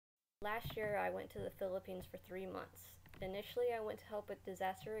Last year, I went to the Philippines for 3 months. Initially, I went to help with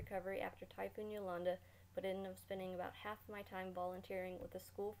disaster recovery after Typhoon Yolanda, but ended up spending about half my time volunteering with a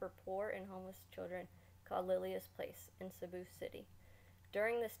school for poor and homeless children called Lilia's Place in Cebu City.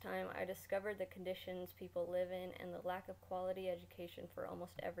 During this time, I discovered the conditions people live in and the lack of quality education for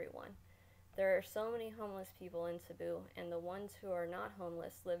almost everyone. There are so many homeless people in Cebu, and the ones who are not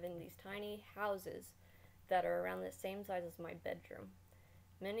homeless live in these tiny houses that are around the same size as my bedroom.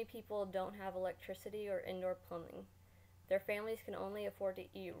 Many people don't have electricity or indoor plumbing. Their families can only afford to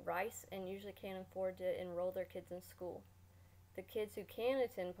eat rice and usually can't afford to enroll their kids in school. The kids who can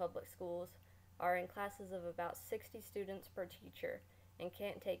attend public schools are in classes of about 60 students per teacher and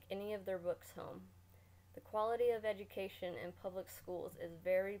can't take any of their books home. The quality of education in public schools is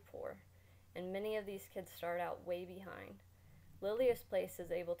very poor, and many of these kids start out way behind. Lilia's Place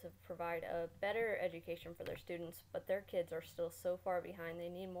is able to provide a better education for their students, but their kids are still so far behind they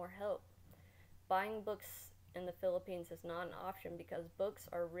need more help. Buying books in the Philippines is not an option because books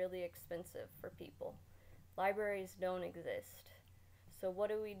are really expensive for people. Libraries don't exist. So what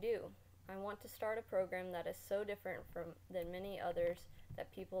do? I want to start a program that is so different than many others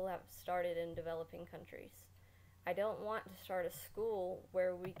that people have started in developing countries. I don't want to start a school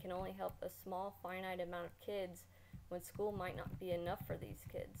where we can only help a small finite amount of kids when school might not be enough for these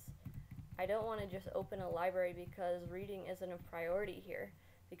kids. I don't want to just open a library because reading isn't a priority here,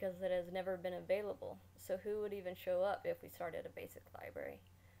 because it has never been available. So who would even show up if we started a basic library?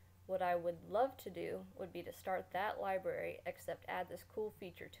 What I would love to do would be to start that library, except add this cool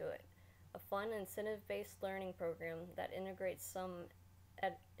feature to it. A fun incentive-based learning program that integrates some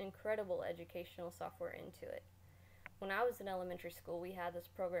incredible educational software into it. When I was in elementary school, we had this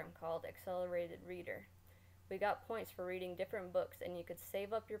program called Accelerated Reader. We got points for reading different books, and you could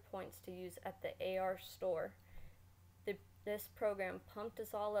save up your points to use at the AR store. This program pumped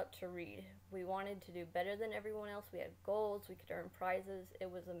us all up to read. We wanted to do better than everyone else. We had goals, we could earn prizes.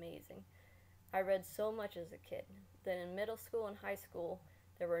 It was amazing. I read so much as a kid. Then in middle school and high school,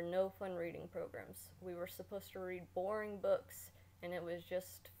 there were no fun reading programs. We were supposed to read boring books, and it was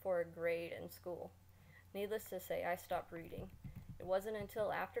just for a grade in school. Needless to say, I stopped reading. It wasn't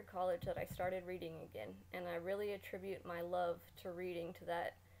until after college that I started reading again, and I really attribute my love to reading to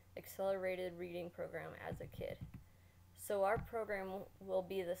that accelerated reading program as a kid. So our program will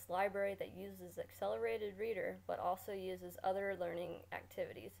be this library that uses Accelerated Reader, but also uses other learning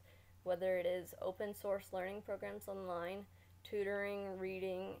activities, whether it is open source learning programs online, tutoring,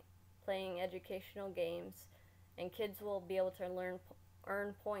 reading, playing educational games, and kids will be able to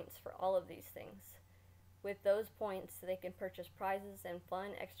earn points for all of these things. With those points, they can purchase prizes and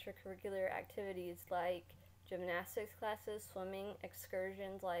fun extracurricular activities like gymnastics classes, swimming,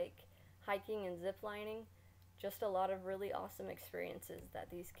 excursions like hiking and ziplining. Just a lot of really awesome experiences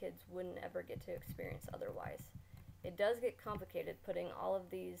that these kids wouldn't ever get to experience otherwise. It does get complicated putting all of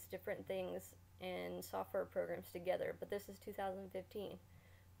these different things and software programs together, but this is 2015.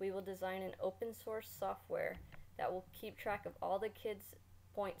 We will design an open source software that will keep track of all the kids'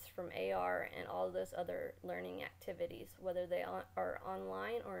 points from AR and all of those other learning activities, whether they are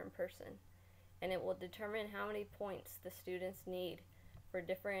online or in person. And it will determine how many points the students need for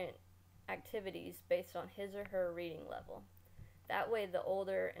different activities based on his or her reading level. That way the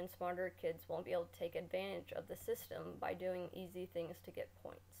older and smarter kids won't be able to take advantage of the system by doing easy things to get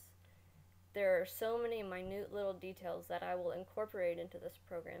points. There are so many minute little details that I will incorporate into this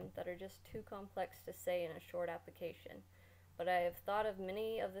program that are just too complex to say in a short application, but I have thought of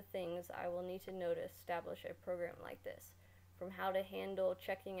many of the things I will need to know to establish a program like this, from how to handle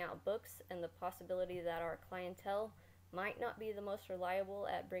checking out books and the possibility that our clientele might not be the most reliable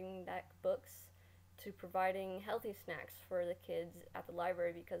at bringing back books, to providing healthy snacks for the kids at the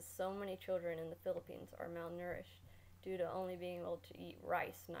library because so many children in the Philippines are malnourished due to only being able to eat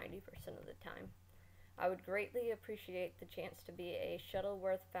rice 90% of the time. I would greatly appreciate the chance to be a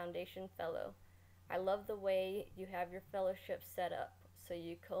Shuttleworth Foundation Fellow. I love the way you have your fellowship set up so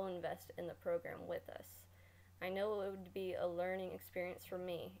you co-invest in the program with us. I know it would be a learning experience for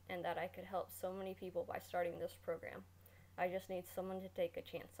me and that I could help so many people by starting this program. I just need someone to take a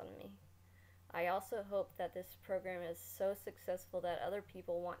chance on me. I also hope that this program is so successful that other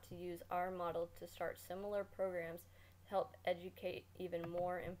people want to use our model to start similar programs to help educate even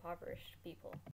more impoverished people.